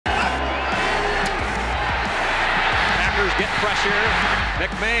get pressure.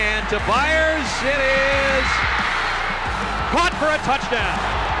 McMahon to Byers. It is caught for a touchdown.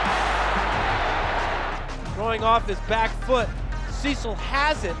 Throwing off his back foot. Cecil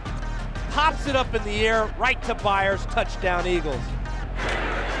has it. Pops it up in the air, right to Byers. Touchdown, Eagles.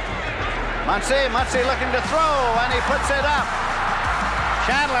 Muncie looking to throw, and he puts it up.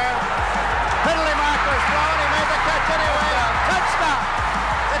 Chandler, penalty marker's thrown. He made the catch anyway. Touchdown.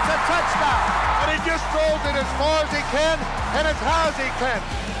 It's a touchdown. And he just throws it as far as he can and as high as he can.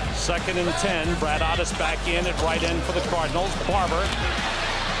 2nd and 10. Brad Otis back in at right end for the Cardinals. Barber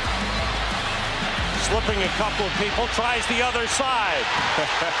slipping a couple of people, tries the other side.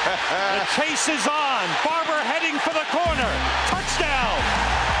 The chase is on. Barber heading for the corner. Touchdown.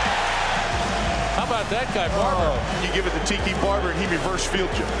 How about that guy, Barber? You give it to Tiki Barber and he reverse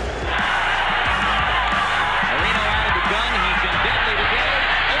field you. Marino out of the gun. He's been deadly today.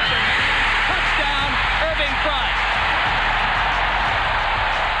 Open man. Touchdown, Irving Fry.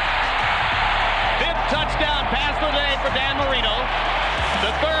 5th touchdown pass of the day for Dan Marino.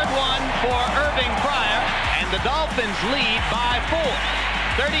 The 3rd one for Irving Fryer. And the Dolphins lead by 4.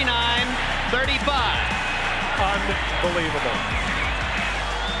 39-35. Unbelievable.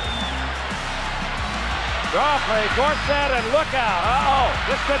 Draw play, Dorsett, and look out. Uh-oh,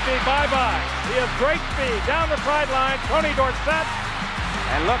 this could be bye-bye. He has great speed down the sideline. Tony Dorsett,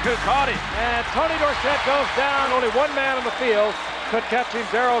 and look who caught him. And Tony Dorsett goes down. Only one man on the field could catch him.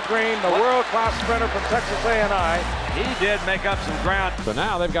 Darrell Green, the world-class sprinter from Texas A&I. He did make up some ground. So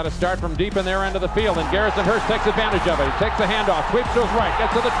now they've got to start from deep in their end of the field, and Garrison Hurst takes advantage of it. He takes the handoff, sweeps to his right,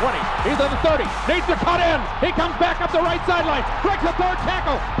 gets to the 20. He's on the 30, needs to cut in. He comes back up the right sideline, breaks the 3rd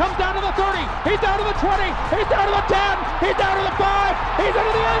tackle, comes down to the 30. He's down to the 20. He's down to the 10. He's down to the 5. He's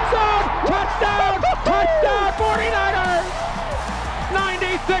into the end zone. Touchdown! Touchdown, 49ers!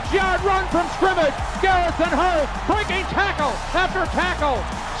 96-yard run from scrimmage. Garrison Hurst breaking tackle after tackle.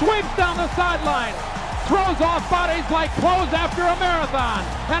 Sweeps down the sideline. Throws off bodies like clothes after a marathon.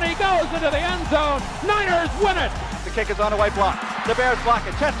 And he goes into the end zone. Niners win it. The kick is on a white block. The Bears block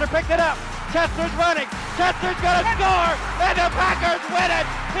it. Chester picked it up. Chester's running. Chester's going to score. And the Packers win it.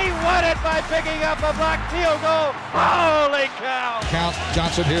 He won it by picking up a block field goal. Holy cow. Count.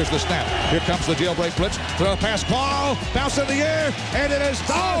 Johnson, here's the snap. Here comes the jailbreak blitz. Throw pass. Ball. Bounce in the air. And it is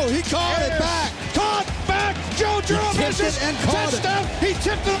done. He caught it back. Caught back. Joe Durham is and caught touchdown. He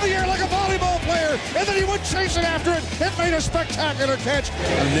tipped it in the air like a volleyball player. And then he went chasing after it. It made a spectacular catch.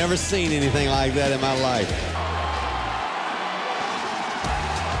 I've never seen anything like that in my life.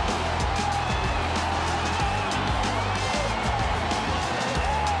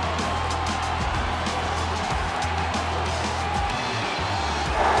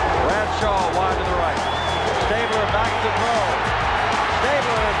 Wide to the right. Stabler back to throw.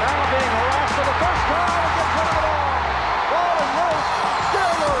 Stabler is now being harassed for the first time and gets rid of the ball. Ball is loose.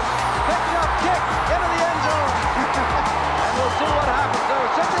 Stabler picking up kick into the end zone. And we'll see what happens there.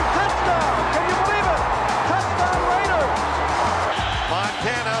 Simply touchdown. Can you believe it? Touchdown Raiders.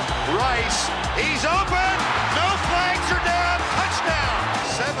 Montana, Rice, he's open. No flags are down. Touchdown.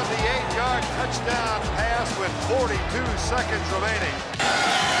 78-yard touchdown pass with 42 seconds remaining.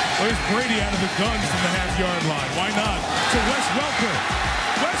 There's Brady out of the guns from the half-yard line. Why not? To Wes Welker.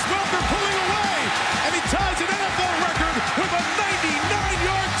 Wes Welker pulling away, and he ties an NFL record with a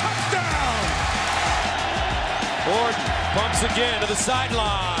 99-yard touchdown. Gordon bumps again to the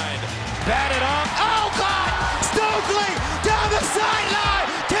sideline. Batted up. Oh, God! Stokely down the sideline.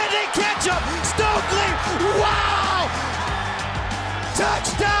 Can they catch him? Stokely! Wow!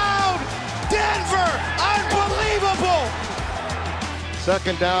 Touchdown! Denver! Unbelievable!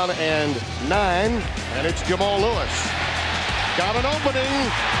 2nd down and 9, and it's Jamal Lewis. Got an opening.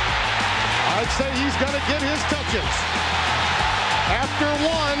 I'd say he's going to get his touches. After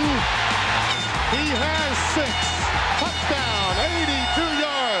 1, he has 6. Touchdown, 82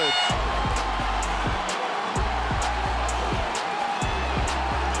 yards.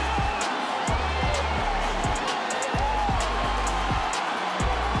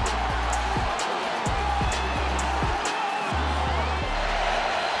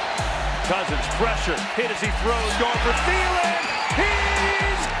 Cousins pressure, hit as he throws, going for Thielen.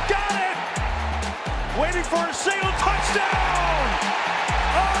 He's got it! Waiting for a single touchdown!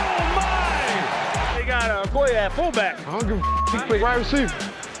 Oh my! They got a boy at fullback. I don't give a play wide receiver.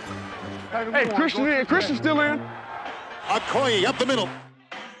 Hey, Christian's still in. Okoye up the middle.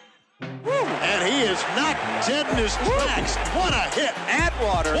 And he is knocked dead in his tracks. What a hit.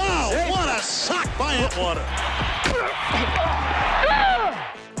 Atwater. Wow, what a sock by Atwater.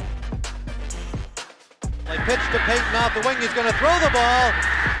 They pitch to Peyton off the wing. He's going to throw the ball.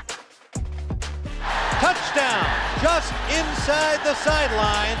 Touchdown, just inside the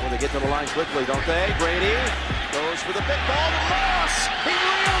sideline. Well, they get to the line quickly, don't they? Brady goes for the big ball to Moss. He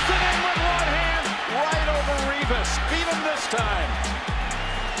reels it in with one hand right over Rivas. Beat him this time.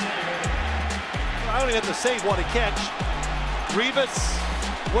 I don't even have to say what a catch. Rivas,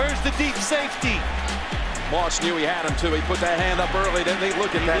 where's the deep safety? Moss knew he had him too. He put that hand up early, didn't he?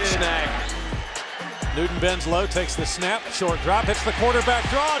 Look at that snag. Newton bends low, takes the snap, short drop, hits the quarterback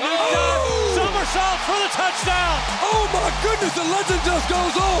draw. Newton somersault for the touchdown. Oh my goodness, the legend just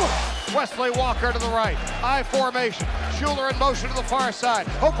goes on. Wesley Walker to the right. I formation. Schuler in motion to the far side.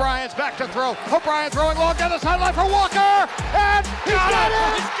 O'Brien's back to throw. O'Brien throwing long down the sideline for Walker. And he's got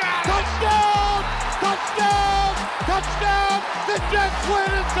it! Touchdown! Touchdown! Touchdown! The Jets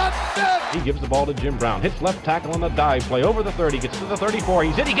win in Sunset! He gives the ball to Jim Brown. Hits left tackle on the dive play over the 30. Gets to the 34.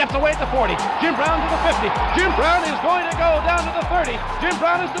 He's hit. He gets away at the 40. Jim Brown to the 50. Jim Brown is going to go down to the 30. Jim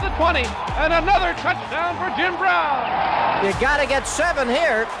Brown is to the 20. And another touchdown for Jim Brown. You got to get 7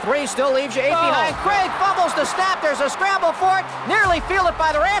 here. 3 still leaves you 8 behind. Craig fumbles the snap. There's a scramble for it. Nearly fielded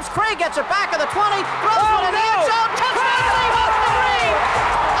by the Rams. Craig gets it back at the 20. Throws one in the end zone. Touchdown! Seahawks the green.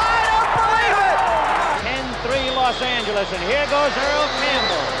 I don't believe it. 10-3 Los Angeles, and here goes Earl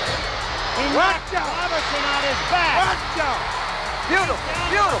Campbell. He knocked Robertson on his back. Beautiful.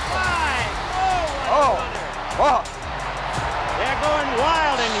 Beautiful. Oh. They're going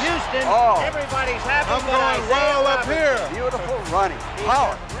wild in Houston. Everybody's happy. I'm going wild up here. Beautiful running.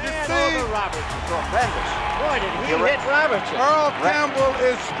 Power. Ran over Robertson. Tremendous. Boy, did he hit Robertson. Earl Campbell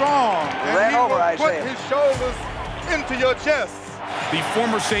is strong. And he will put his shoulders into your chest. The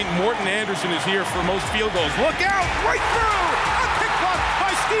former St. Morton Anderson is here for most field goals. Look out! Right through! A pick block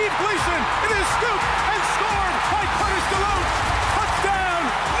by Steve Gleason. It is scooped and scored by Curtis DeLoach. Touchdown,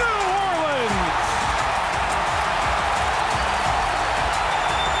 New Orleans!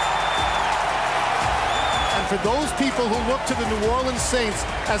 And for those people who look to the New Orleans Saints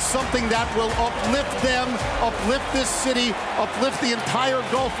as something that will uplift them, uplift this city, uplift the entire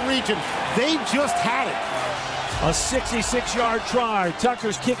Gulf region, they just had it. A 66-yard try.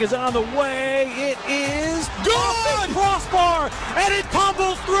 Tucker's kick is on the way. It is good! Crossbar, and it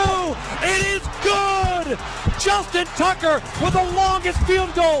tumbles through. It is good! Justin Tucker with the longest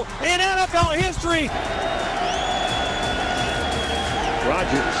field goal in NFL history.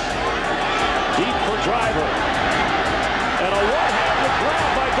 Rodgers, deep for Driver. And a one-handed grab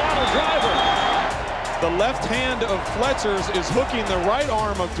by Donald Driver. The left hand of Fletcher's is hooking the right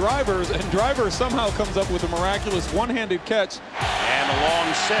arm of Driver's, and Driver somehow comes up with a miraculous one-handed catch. And a long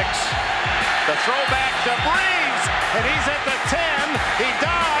 6. The throwback to Breeze, and he's at the 10. He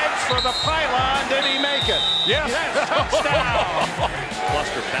dives for the pylon. Did he make it? Yes. Touchdown.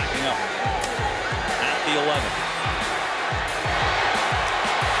 Cluster backing up at the 11.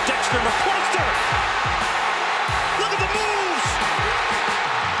 Dexter McCluster! Look at the moves!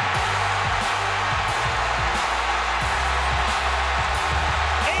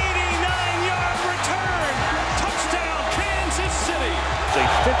 A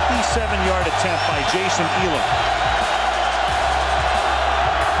 57-yard attempt by Jason Elam.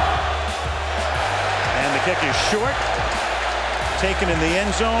 And the kick is short. Taken in the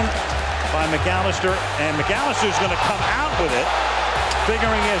end zone by McAllister. And McAllister's going to come out with it,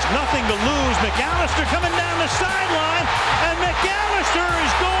 figuring he has nothing to lose. McAllister coming down the sideline. And McAllister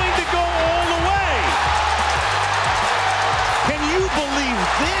is going to go all the way. Can you believe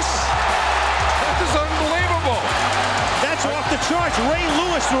this? That is unbelievable. That's off the charts. Ray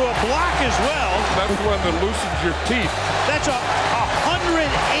Lewis threw a block as well. That's one that loosens your teeth. That's 108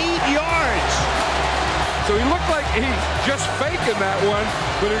 yards. So he looked like he just faking that one,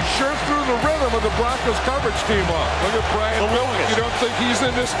 but it sure threw the rhythm of the Broncos coverage team off. Look at Brian Billings. You don't think he's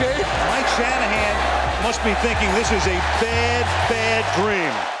in this game? Mike Shanahan must be thinking this is a bad, bad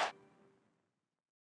dream.